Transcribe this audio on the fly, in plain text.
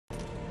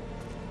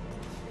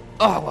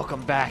Oh,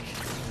 welcome back.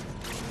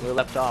 We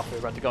left off. We were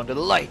about to go into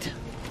the light.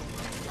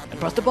 And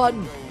press the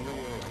button.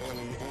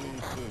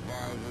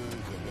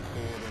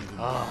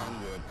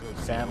 Oh,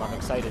 Sam, I'm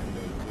excited.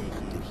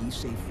 Did he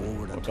say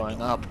forward? We're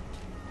going up.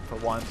 For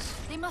once.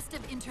 They must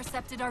have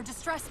intercepted our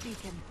distress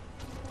beacon.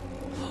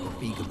 The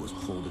beacon was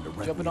holding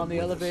directly. Jumping on the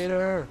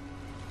elevator.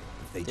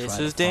 This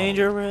is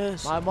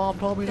dangerous. My mom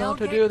told me They'll not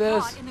to get do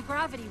this. caught in the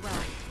gravity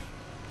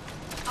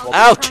well.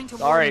 Ouch!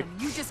 Sorry.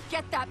 You just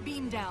get that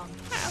beam down.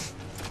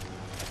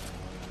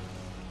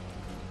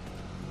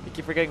 You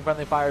keep forgetting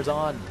friendly fire's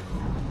on.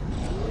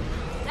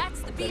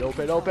 That's the beam.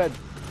 Open, control. open.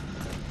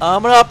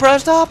 I'm gonna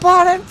press the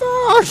button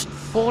first.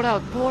 Pull it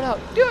out, pull it out.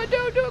 Do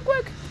it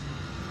quick.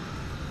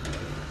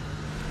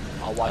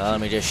 I'll watch Let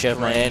me just shove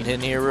my hand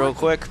in here real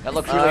quick. That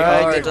looks really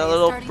Alright, hard. it's a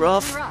little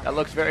rough. That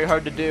looks very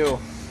hard to do.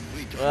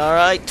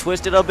 Alright,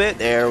 twist it a bit.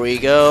 There we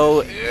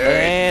go.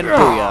 And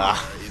booyah.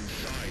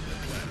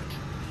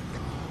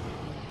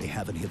 They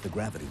haven't hit the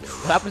gravity well.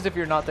 What happens if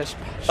you're not this?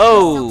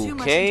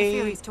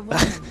 Okay. We've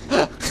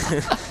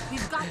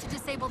got to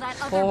disable that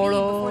other beam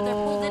before they're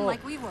pulled in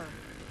like we were.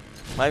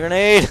 My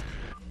grenade.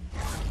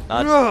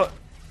 Not.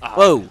 Ah,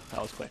 Whoa.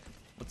 That was quick.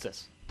 What's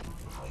this?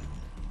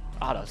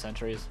 Auto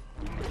sentries.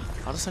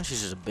 Auto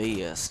sentries is a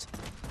beast.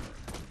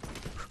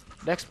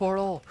 Next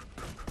portal.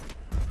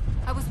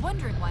 I was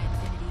wondering why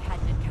Infinity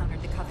hadn't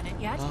encountered the Covenant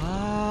yet.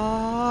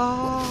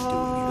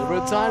 They're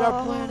inside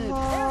our planet.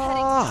 They're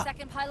heading to the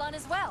second pylon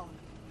as well.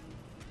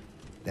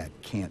 That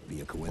can't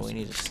be a Well, we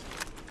need coincidence.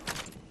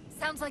 to.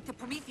 Sounds like the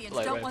Prometheans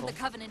Light don't want rifle. the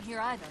Covenant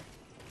here either.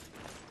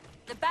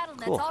 The battle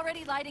net's Cool.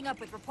 already lighting up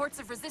with reports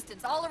of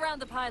resistance all around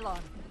the pylon.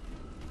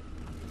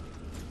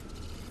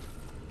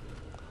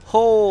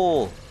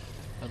 Hole.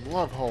 I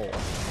love hole.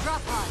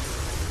 Drop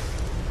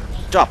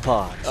pods. Drop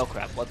pod. Oh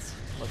crap. Let's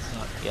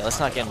not. Yeah, let's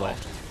not get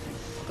involved.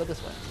 Go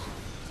this way.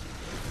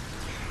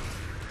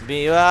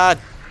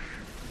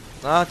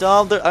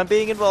 I'm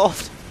being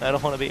involved. I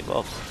don't want to be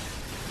involved.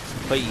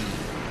 Bye.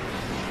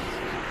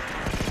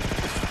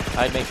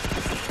 Hide me.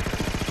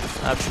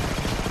 Ouch.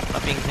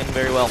 Not being pinned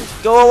very well.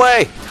 Go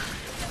away!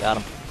 Got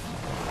him.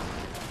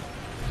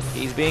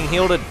 He's being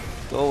healed.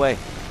 Go away.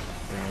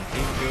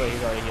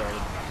 He's already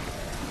healed.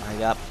 I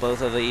got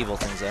both of the evil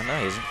things there. No,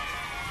 he isn't.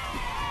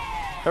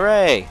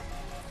 Hooray!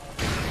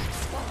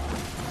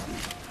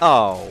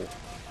 Oh.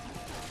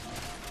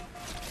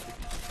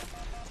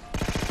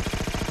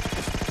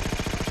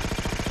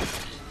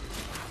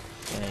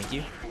 Thank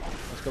you.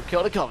 Let's go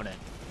kill the Covenant.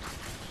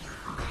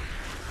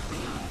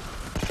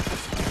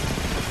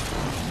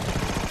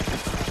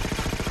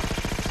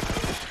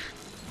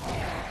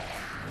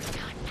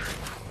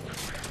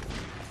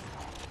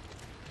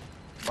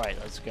 Right,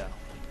 let's go.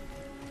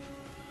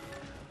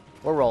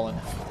 We're rolling.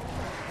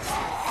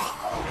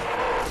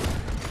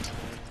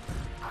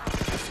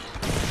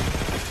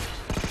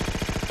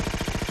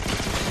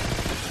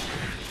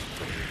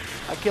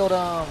 I killed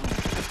him.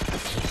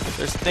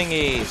 There's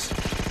thingies.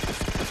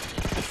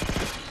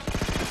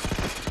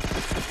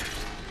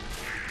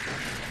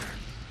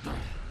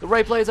 The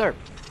ray laser.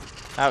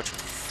 Ouch.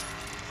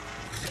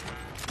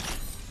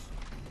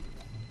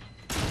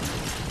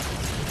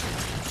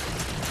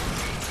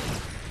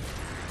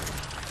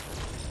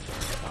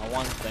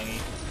 One thingy.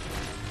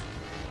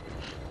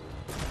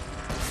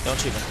 Don't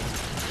shoot me.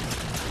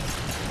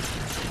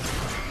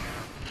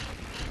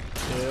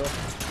 Two.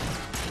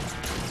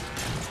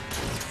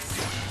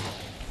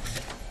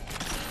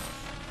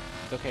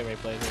 It's okay, ray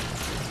laser.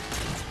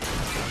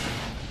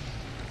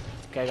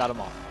 Okay, I got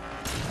them all.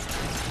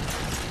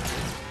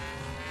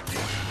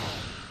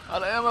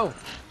 Out of ammo.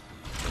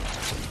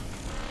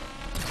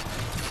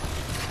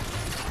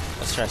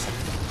 Let's try some.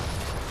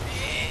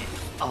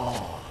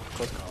 Oh,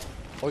 close call.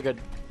 We're good.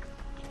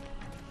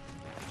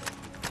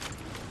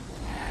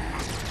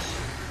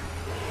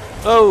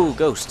 Oh,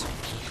 ghost.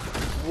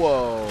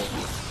 Whoa.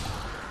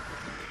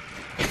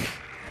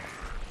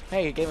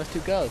 Hey, he gave us 2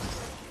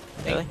 ghosts.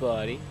 Really? Thanks,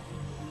 buddy.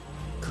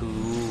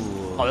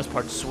 Cool. Oh, this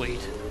part's sweet.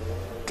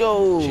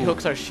 Go. She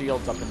hooks our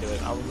shields up into it.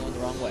 I was going the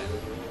wrong way.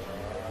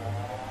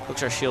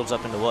 Hooks our shields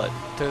up into what?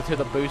 To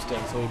the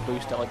boosting, so we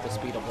boost at like the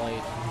speed of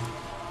light.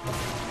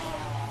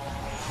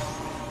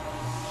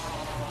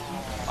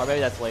 Or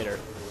maybe that's later.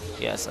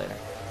 Yes, later.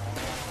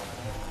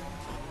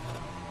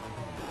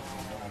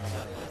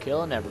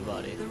 Killing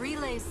everybody. The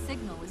relay's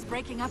signal is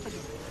breaking up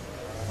again.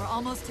 We're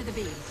almost to the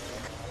beam.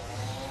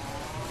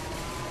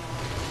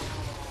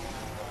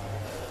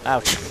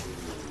 Ouch.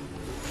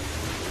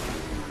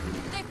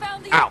 They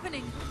found the Ow.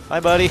 opening.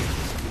 Bye, buddy.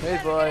 Hey,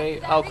 boy.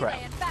 Oh, crap.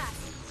 Relay and fast.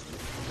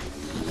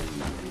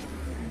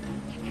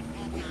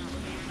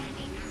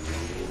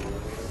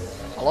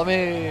 Follow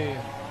me.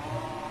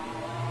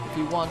 If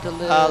you want to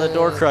live. Ah, the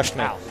door crushed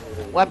me. Ow.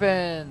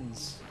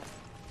 Weapons.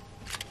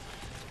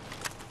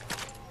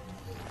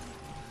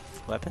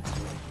 Weapon?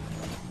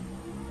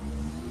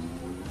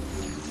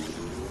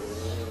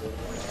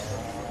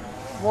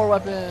 More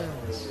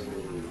weapons.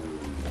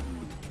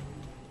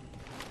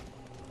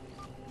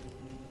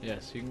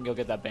 Yes, you can go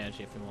get that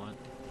banshee if you want.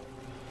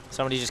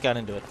 Somebody just got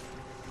into it.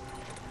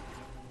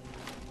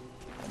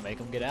 Or make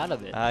him get out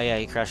of it. Yeah,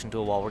 he crashed into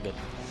a wall. We're good.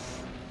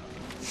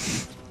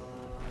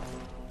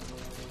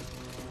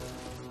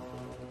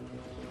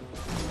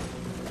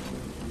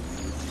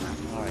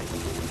 Alright.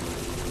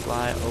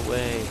 Fly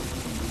away.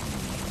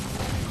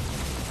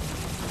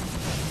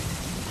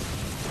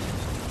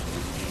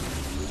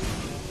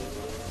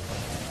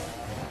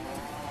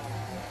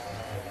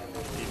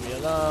 Leave me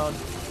alone.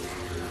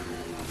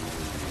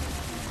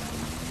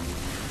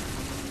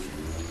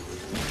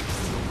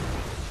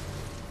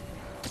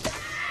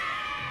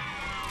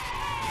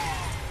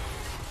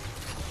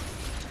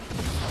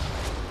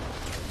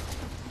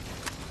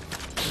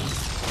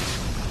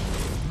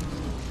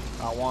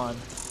 Not one.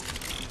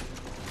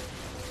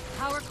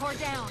 Power core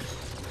down.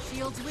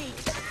 Shields weak.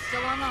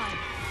 Still online.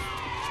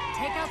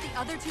 Take out the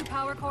other 2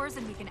 power cores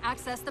and we can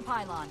access the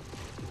pylon.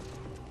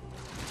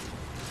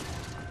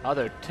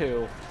 Other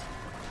 2.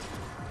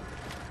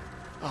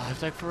 Oh,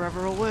 it's like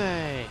forever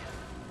away.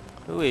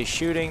 Who is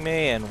shooting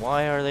me and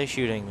why are they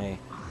shooting me?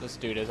 This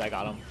dude is. I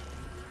got him.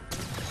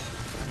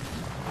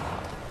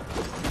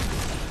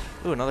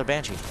 Ooh, another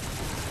Banshee.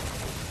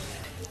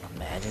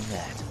 Imagine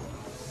that.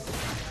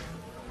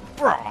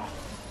 Bruh.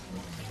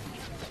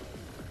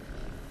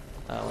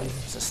 Oh wait,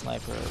 it's a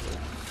sniper over.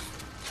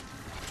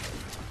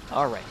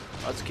 Alright,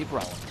 let's keep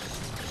rolling.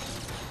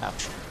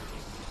 Ouch.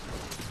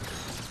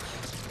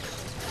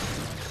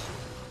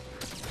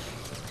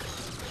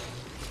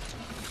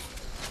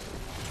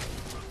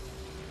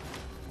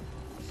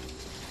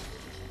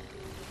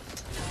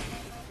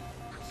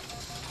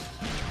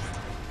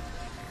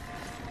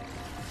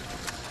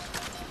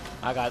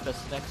 I got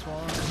this next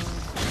one.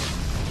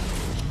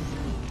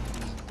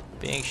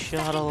 Being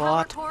shot Second a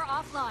lot. Power core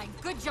offline.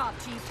 Good job,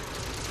 Chief.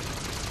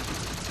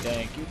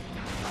 Thank you.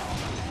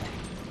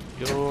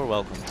 You're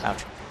welcome.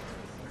 Ouch.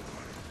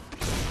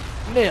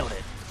 Nailed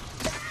it.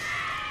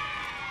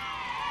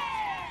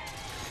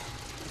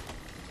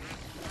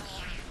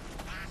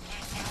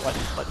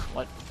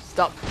 What?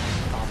 Stop.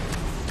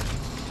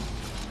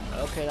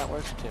 Okay, that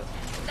works too.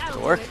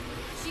 That'll work. do it.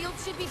 Shield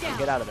should be down.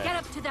 Get out of there. Get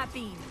up to that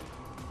beam.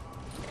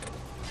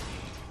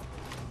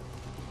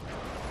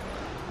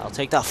 I'll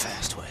take the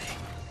fast way.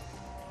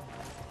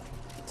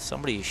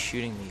 Somebody is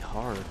shooting me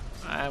hard.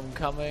 I'm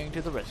coming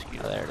to the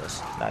rescue. Oh, there it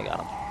is. I got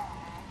him.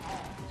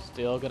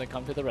 Still gonna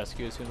come to the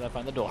rescue as soon as I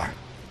find the door.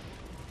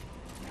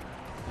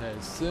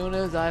 As soon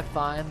as I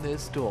find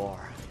this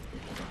door.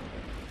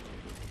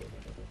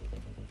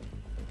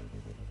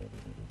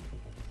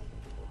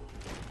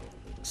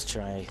 Let's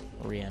try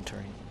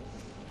re-entering.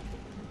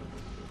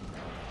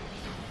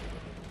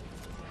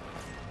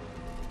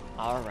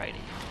 Alrighty.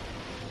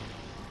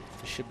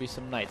 There should be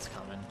some knights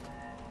coming.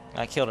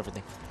 I killed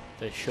everything.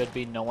 There should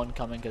be no one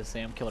coming because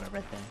Sam killed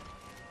everything.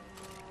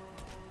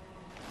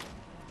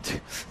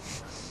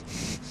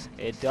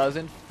 It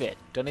doesn't fit.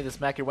 Don't need to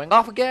smack your wing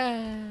off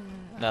again.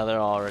 No,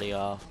 they're already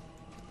off.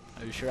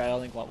 Are you sure? I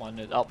don't think what one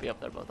is. Oh, yep,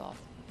 they're both off.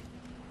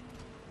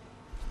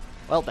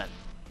 Well then.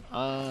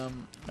 Are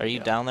you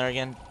yeah. down there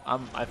again?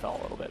 I fell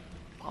a little bit.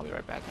 I'll be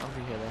right back.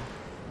 Over here though.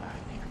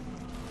 Alright, here.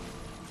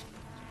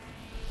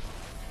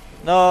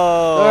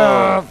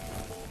 No!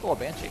 Oh, a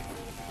banshee.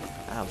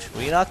 Ouch.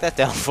 Will you knock that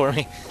down for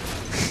me?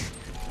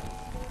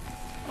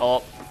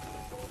 Oh.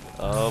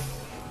 Oh.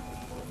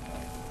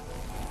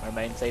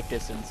 Remain safe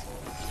distance.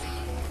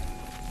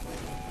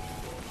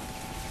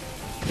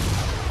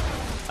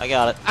 I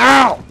got it.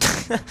 Ow!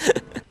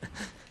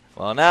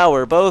 Well, now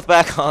we're both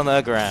back on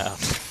the ground.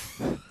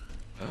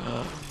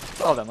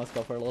 Oh, then let's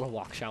go for a little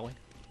walk, shall we?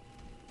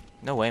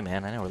 No way,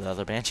 man. I know where the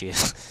other Banshee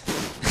is.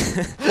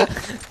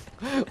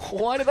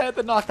 Why did I have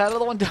to knock that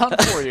other one down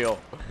for you?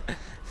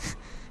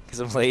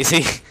 Because I'm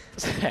lazy.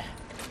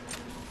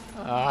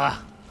 I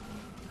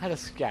had a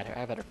scatter.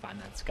 I better find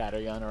that scatter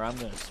gun or I'm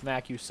going to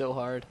smack you so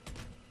hard.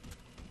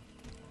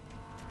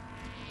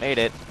 Made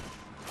it.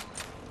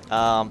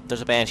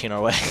 There's a Banshee in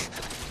our way.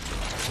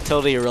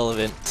 Totally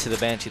irrelevant to the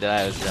Banshee that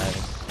I was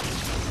driving.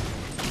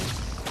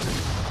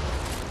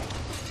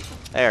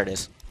 There it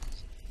is.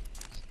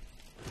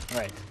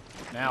 Alright.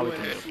 Now we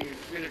can...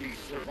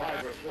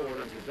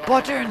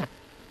 Button!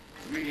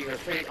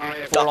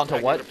 Fall onto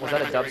what? Was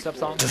that a dubstep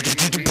song? This is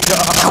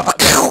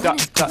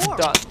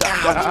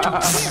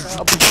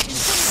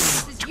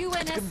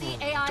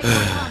UNSC AI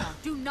Cortana.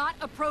 Do not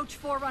approach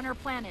Forerunner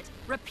planet.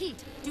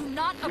 Repeat, do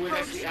not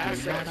approach. Do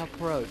not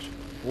approach.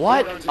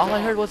 What? All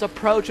I heard was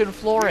approach and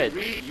floor it.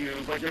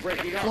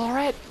 Floor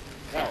it?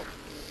 Help.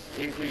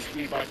 Increase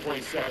speed by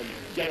 0.7.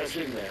 Get us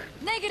in there.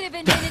 Negative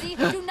Infinity.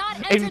 Do not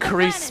enter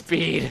Increase the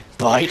planet. speed.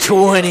 By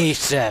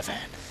 27.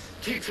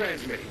 Keep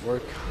transmitting.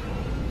 Work.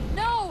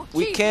 No,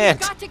 We Chief, can't.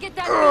 You've got to get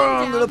that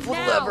I'm beam gonna down pull the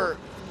now. lever.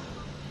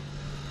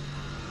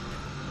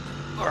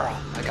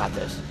 I got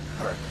this.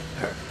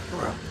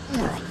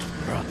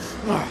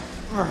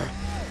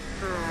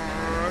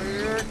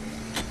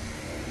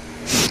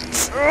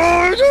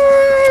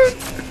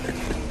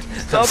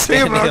 Stop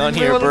standing on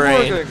your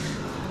brain.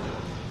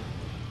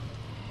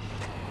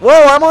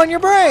 Whoa, I'm on your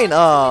brain!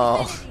 Oh.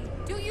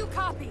 Infinity, do you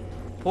copy?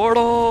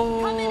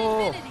 Portal! Come in,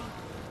 Infinity.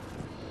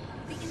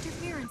 The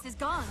interference distance is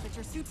gone, but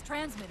your suit's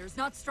transmitter's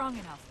not strong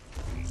enough.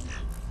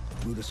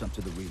 Route us up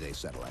to the relay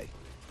satellite.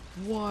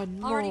 One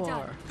more. Already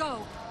done. Go.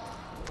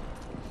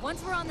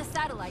 Once we're on the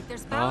satellite,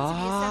 there's bound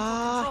to be a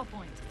central control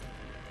point.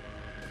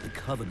 The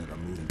Covenant are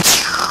moving.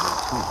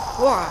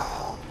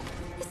 Wow.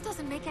 This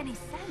doesn't make any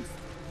sense.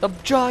 The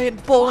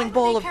giant bowling Why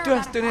ball would of they care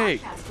about a destiny.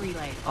 broadcast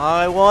relay?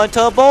 I want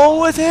to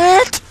bowl with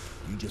it!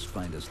 You just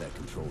find us that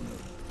control node.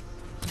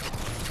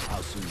 How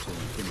soon till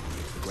Infinity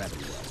hits the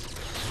gravity well?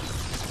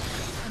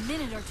 A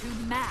minute or two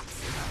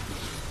max.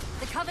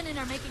 The Covenant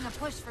are making a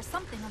push for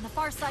something on the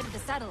far side of the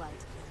satellite.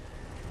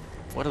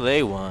 What do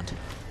they want?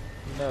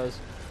 Who knows?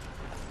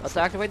 Let's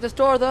activate this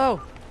door,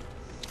 though.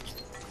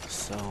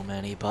 So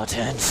many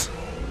buttons.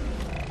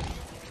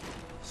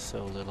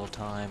 So little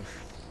time.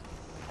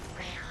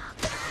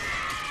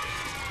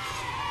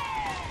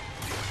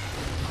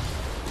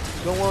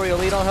 Don't worry,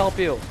 Elite, I'll help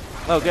you.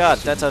 Oh god,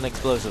 that's an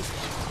explosive.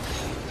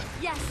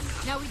 Yes.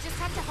 Now we just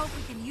have to hope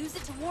we can use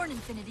it to warn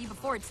Infinity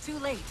before it's too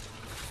late.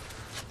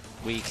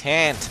 We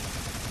can't.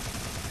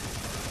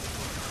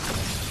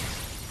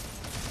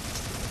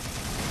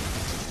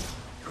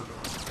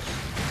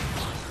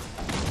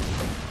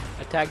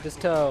 I tagged his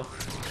toe.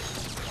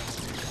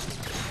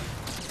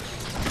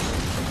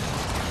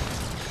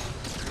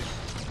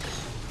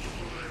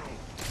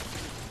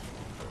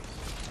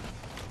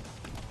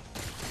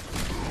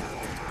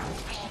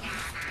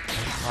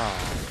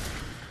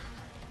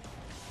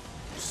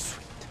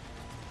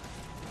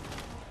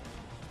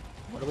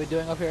 What are we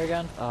doing up here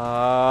again?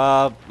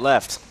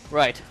 Left.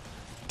 Right.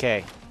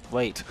 Okay.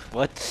 Wait,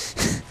 what?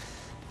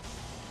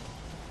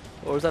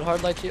 Or was that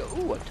hard light shield?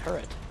 Ooh, a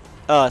turret.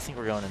 Oh, I think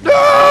we're going in.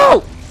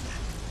 No!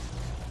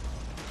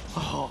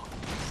 Oh.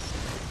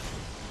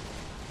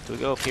 Do we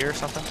go up here or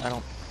something? I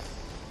don't.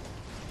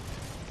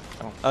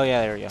 Oh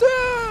yeah, there we go.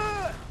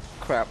 Ah!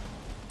 Crap.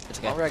 It's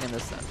I'm okay. wrecking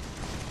this then.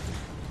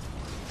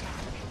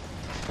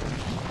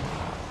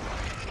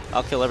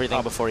 I'll kill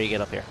everything before you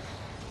get up here.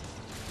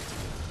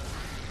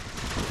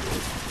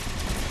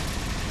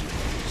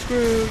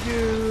 Screw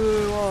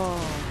you!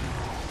 Oh.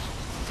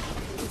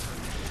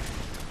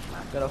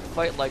 Gotta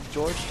fight like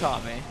George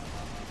taught me.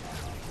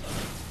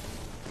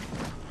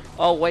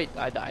 Oh wait,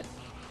 I died.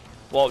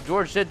 Well,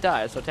 George did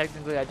die, so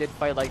technically I did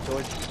fight like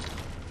George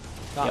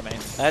taught me.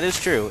 That is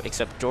true,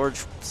 except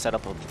George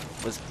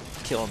was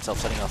killing himself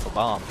setting off a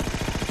bomb.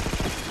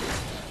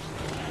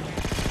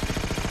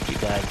 You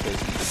died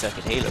because you suck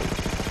at Halo.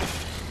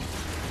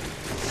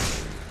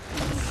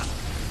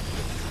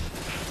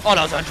 Oh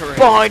no, Sanctuary!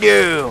 Behind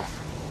you!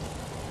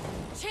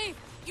 Chief,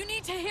 you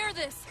need to hear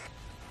this.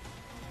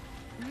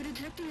 We're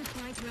detecting a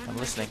slight I'm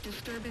listening.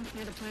 disturbance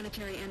near the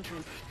planetary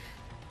entrance.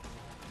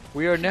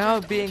 We are now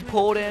being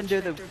pulled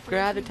into the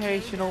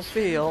gravitational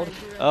field,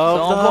 Oh,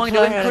 so I'm going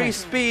to increase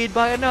speed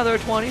by another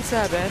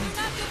 27.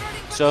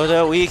 so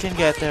that we can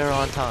get there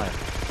on time.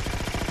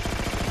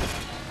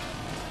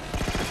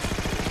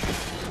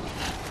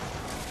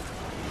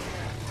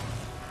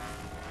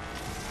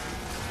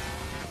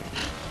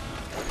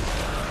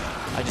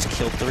 I just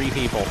killed 3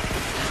 people.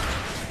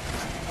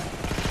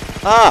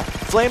 Ah!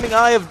 Flaming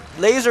Eye of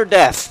Laser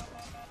Death!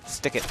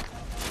 Stick it.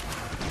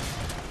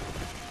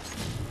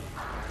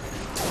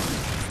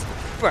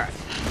 Right.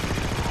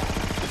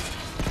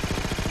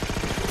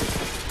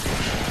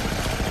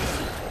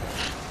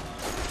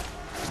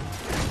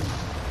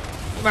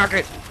 Mark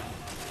it.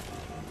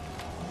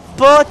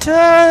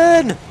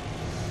 Button!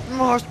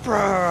 Must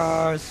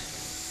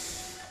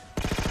press.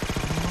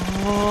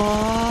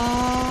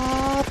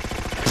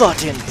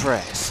 Button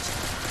pressed.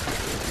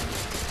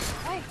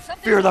 Hey,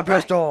 something's Fear the not right.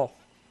 pistol.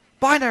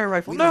 Binary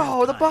rifle. We don't No,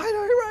 have the time.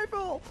 binary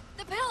rifle.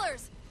 The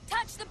pillars!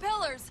 Touch the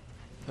pillars!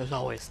 There's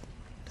always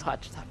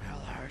touch the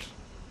pillars.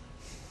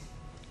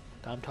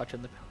 I'm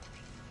touching the pillars.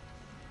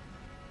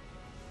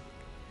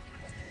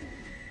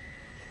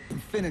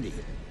 Infinity,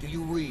 do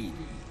you read?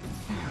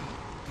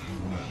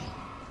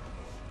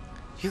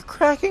 You're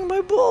cracking my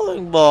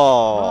bowling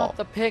ball! Not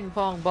the ping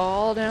pong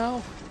ball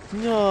now.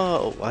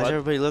 No! Why is What?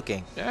 everybody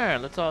looking? Yeah,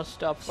 let's all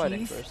stop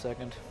fighting Chief? for a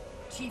second.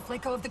 Chief,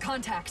 let go of the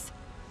contacts.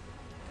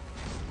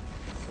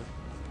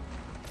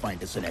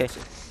 Find us an Okay.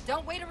 exit.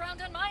 Don't wait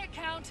around on my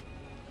account.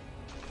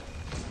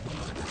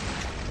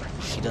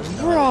 She doesn't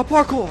know. Raw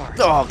parkour.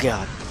 Oh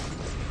god.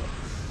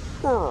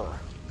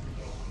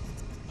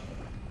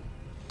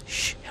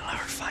 Shh, he'll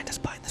never find us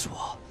behind this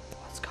wall.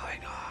 What's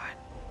going on?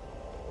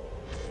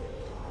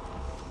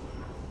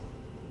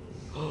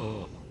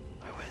 Oh,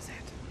 who is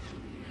it?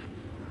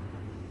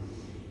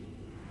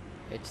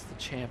 It's the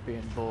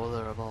champion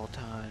bowler of all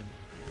time.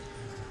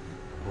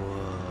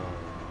 Whoa.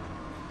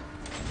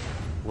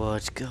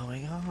 What's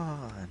going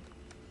on?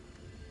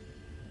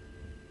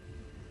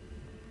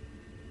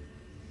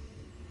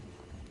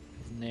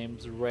 His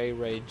name's Ray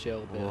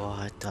Jilbin.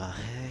 What the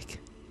heck?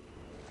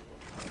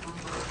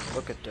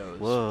 Look at those.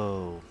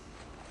 Whoa.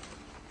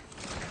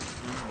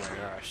 Oh my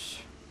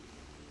gosh.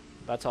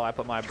 That's how I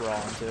put my bra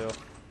on too.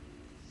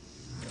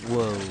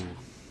 Whoa.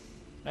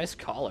 Nice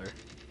collar.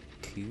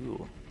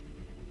 Cool.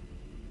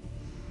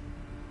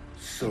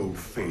 So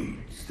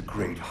fades the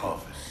great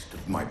harvest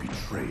of my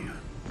betrayal.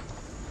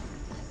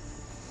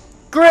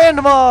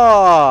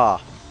 Grandma!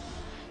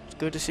 It's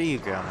good to see you,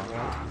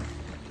 Grandma.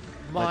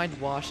 Mind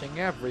washing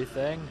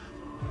everything.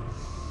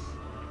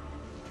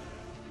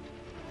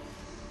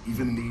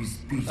 Even these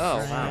beasts Oh,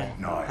 wow.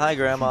 recognize Hi,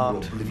 Grandma.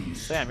 pure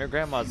oblivious. Sam, your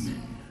grandma's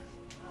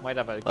might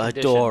have a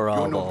condition. Your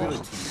Adorable. nobility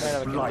Might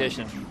have a blinded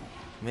condition. you.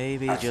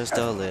 Maybe just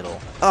a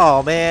little.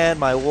 Oh man,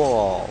 my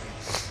wall.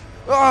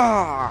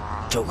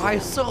 Ah, Joker. my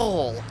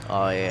soul.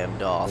 I am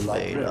Darth The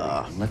Vader.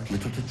 librarian left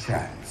little to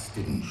chance,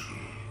 didn't she?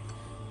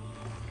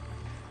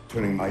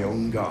 Turning my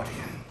own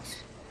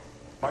guardians,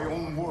 my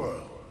own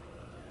world,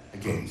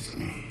 against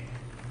me.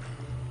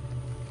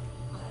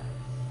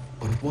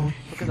 But what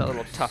Look at that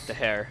little tuft of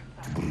hair.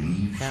 to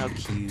believe How she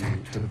cute. will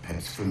protect her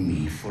pets from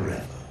me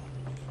forever.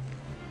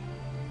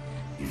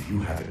 If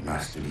you haven't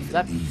mastered even Is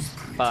that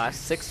these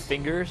 6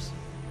 fingers?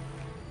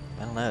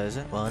 I don't know, is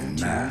it? 1, then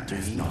 2, man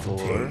has 3, not 4,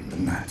 attained the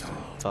mantle.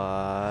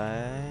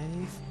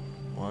 5.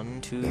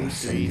 1, 2, Then 3,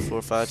 say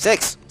 4, 5,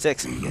 6.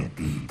 6. Will yet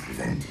be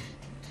prevented.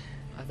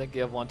 I think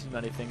you have one too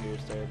many fingers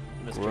there,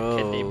 Mr.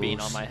 Gross. Kidney Bean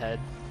on my head.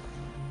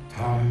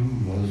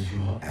 Time was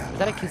your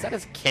ally. Is that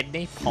his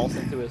kidney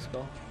pulsing through his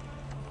skull?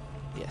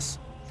 Yes.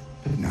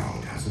 But now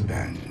it has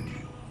abandoned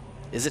you.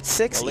 Is it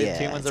 6? The lead Yeah.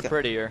 humans it's are got-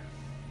 prettier.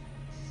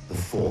 The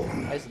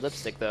Forerunner Nice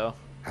lipstick though.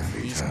 has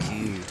He's returned.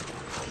 cute.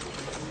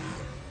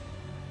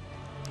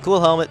 Cool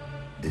helmet.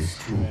 This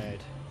tomb Right.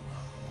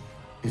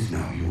 is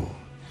now yours.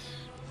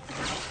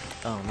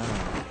 Oh no.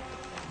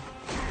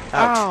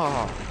 Ouch.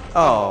 Oh.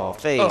 Oh,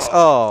 face.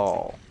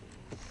 Oh.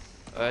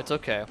 It's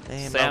okay.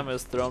 Damn, Sam no.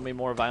 has thrown me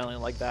more violently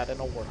like that in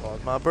a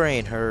warthog. My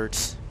brain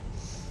hurts.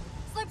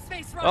 Slip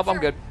space, Oh, Roger. I'm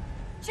good.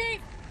 Chief,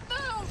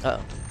 move! Uh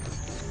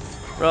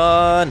oh.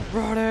 Run!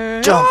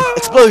 Running. Jump!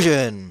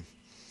 Explosion!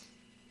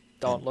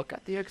 Don't look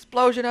at the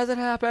explosion as it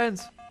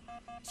happens.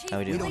 Chief, How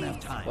we do? We don't have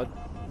time. What?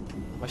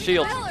 My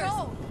shield. Pillars!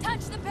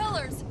 Touch the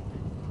pillars!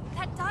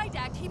 That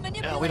didact, he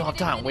manipulated we don't have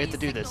time. an We have to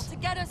do enemy this.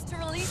 signal to get us to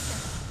release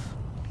him.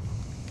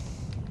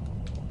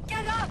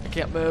 Get up! I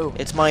can't move.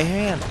 It's my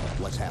hand.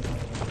 What's happening?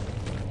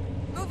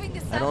 Moving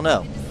the I don't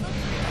know.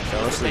 I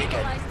fell asleep. The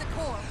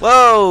core.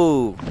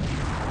 Whoa!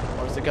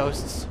 Where's the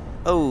ghosts?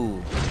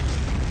 Oh.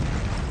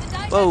 The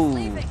didact's Whoa.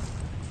 leaving.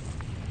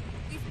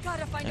 We've got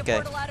to find Okay.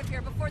 a portal out of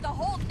here before the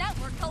whole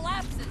network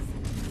collapses.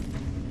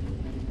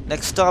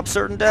 Next stop,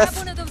 certain Grab death.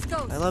 one of those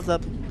ghosts. I love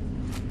that.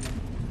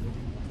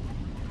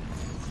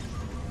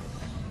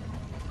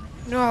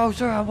 No,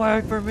 Sam,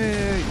 wait for me.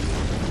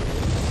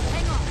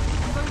 Hang on.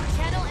 I'm going to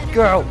channel energy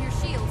Go. from your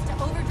shields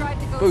to overdrive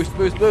the ghost.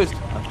 Boost, boost, boost.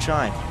 I'm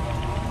trying.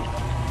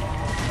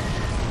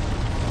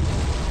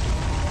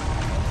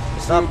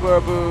 It's not.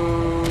 Super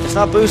boost. It's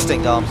not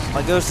boosting, Dom.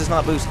 My ghost is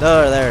not boosting.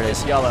 Oh, there it is.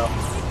 It's yellow.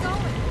 Keep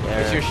going.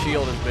 Because your There.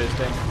 shield is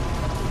boosting.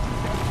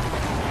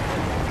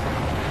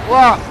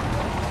 Whoa!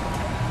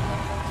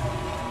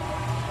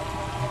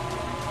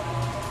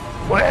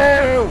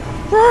 Whoa!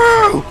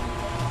 Woo!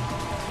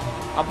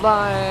 I'm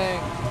flying.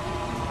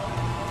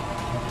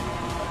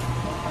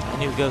 I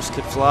knew ghosts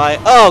could fly.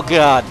 Oh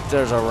god,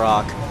 there's a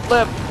rock.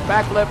 Flip,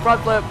 back flip,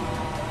 front flip.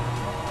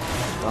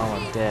 Oh,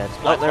 I'm dead.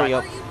 Oh, What there we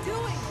What go. are you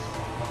doing?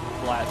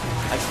 Flat,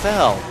 I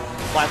fell.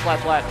 flat, flat,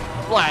 flat,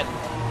 flat,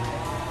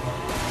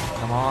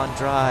 Come on,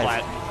 drive.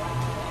 flat.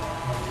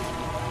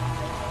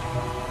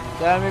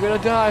 Sam, you're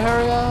gonna die.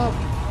 Hurry up.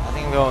 I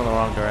think I'm going the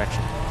wrong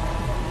direction.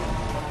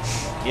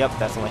 Yep,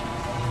 definitely.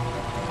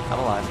 I'm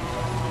alive.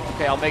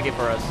 Okay, I'll make it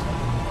for us.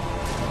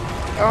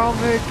 I'll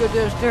make the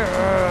distance.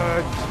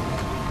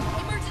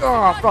 Emergency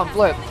Ah, front broadcast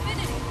flip. from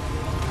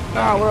Infinity.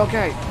 No, we're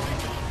okay.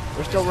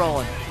 We're still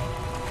rolling.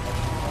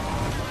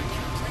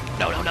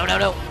 No, no, no, no,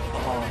 no.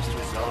 Oh, it's too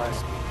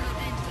fast.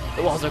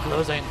 The walls are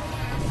closing.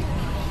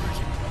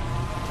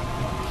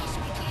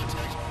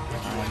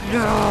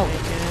 No.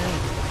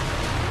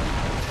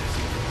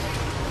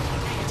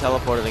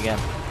 Teleported again.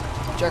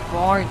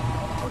 Checkpoint.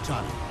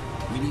 Cortana,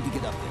 we need to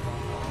get up there.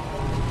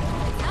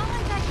 It's not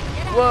like I can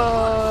get out.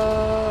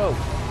 Whoa.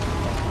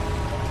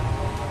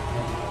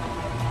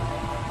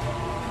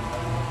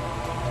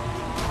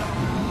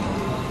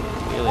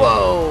 Really?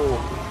 Whoa.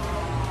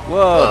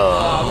 Whoa.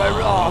 Oh, my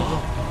wrong.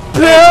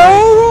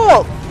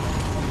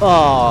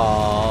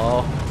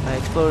 Oh, I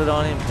exploded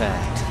on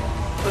impact.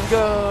 Let's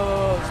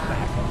go.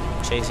 Smack.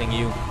 Chasing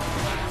you.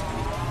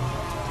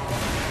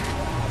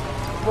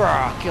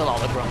 Brah, kill all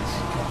the grunts.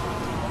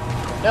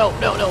 No,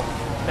 no, no.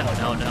 No,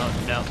 no, no,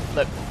 no.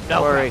 Flip. No.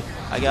 Don't worry,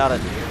 I got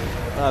it.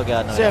 Oh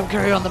god, no. Sam,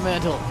 carry on the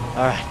mantle.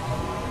 All right.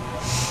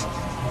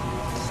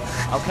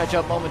 I'll catch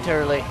up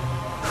momentarily.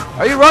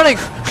 Are you running?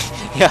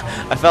 Yeah,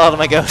 I fell out of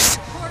my ghost.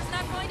 Core's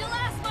not going to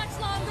last much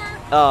longer.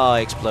 Oh,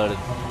 I exploded.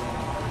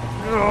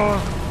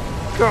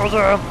 Go,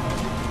 Sam.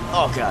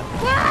 Oh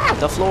god.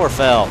 The floor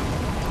fell.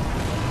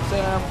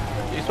 Sam,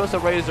 you're supposed to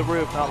raise the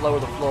roof, not lower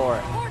the floor.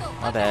 Portal.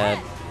 My up bad.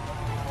 ahead.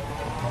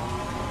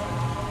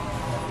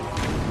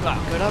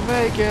 Not gonna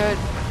make it.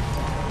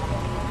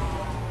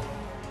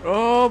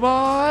 Oh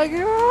my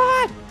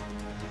god!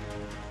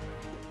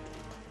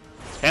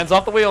 Hands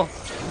off the wheel.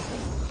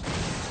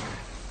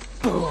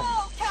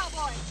 Whoa,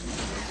 cowboy!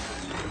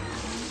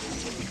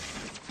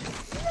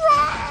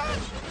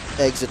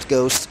 Exit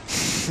ghost.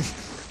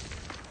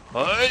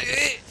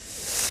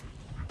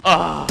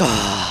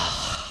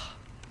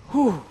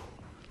 Whew.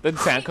 Then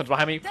sand comes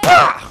behind me.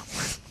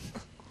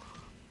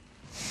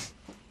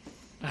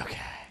 Okay.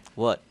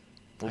 What?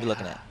 What are we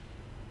looking at?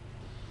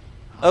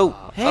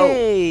 Oh,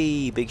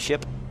 hey, big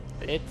ship.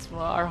 It's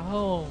our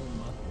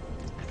home.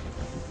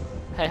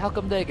 Hey, how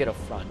come they get a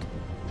front?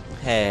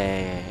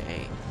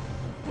 Hey.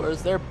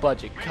 Where's their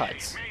budget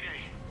cuts?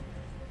 Mayday.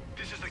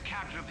 This is the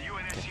captain of the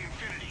UNSC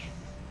Infinity.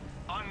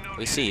 Unknown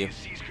We see you. enemy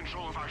seized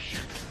control of our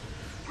ship.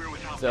 We're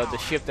without So power. the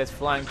ship that's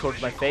flying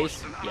towards my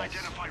face? An Yes.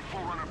 unidentified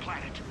Forerunner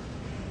planet.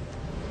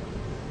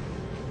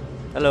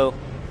 Hello.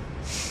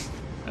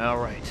 All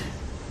right.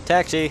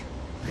 Taxi.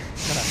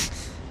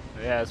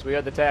 Yes, we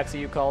are the taxi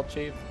you called,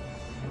 Chief.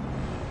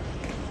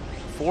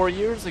 4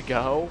 years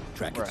ago.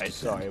 Track its Right,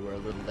 descent. sorry, we're a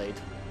little late.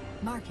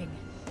 Marking.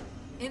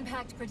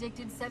 Impact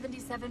predicted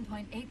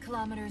 77.8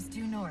 kilometers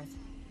due north.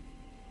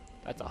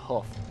 That's a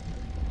hoof.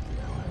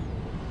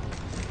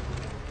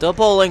 The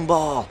bowling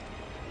ball.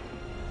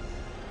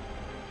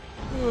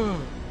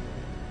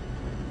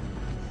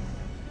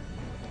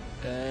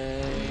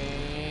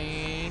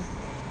 And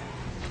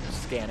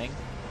scanning.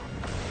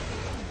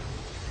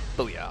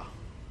 Booyah.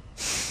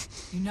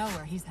 You know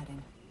where he's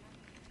heading.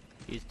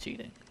 He's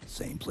cheating.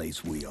 Same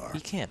place we are. He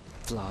can't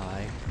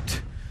fly.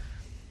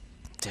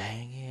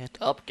 Dang it.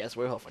 Oh, guess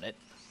we're hoofing it.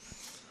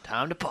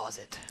 Time to pause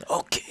it.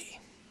 Okay.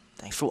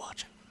 Thanks for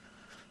watching.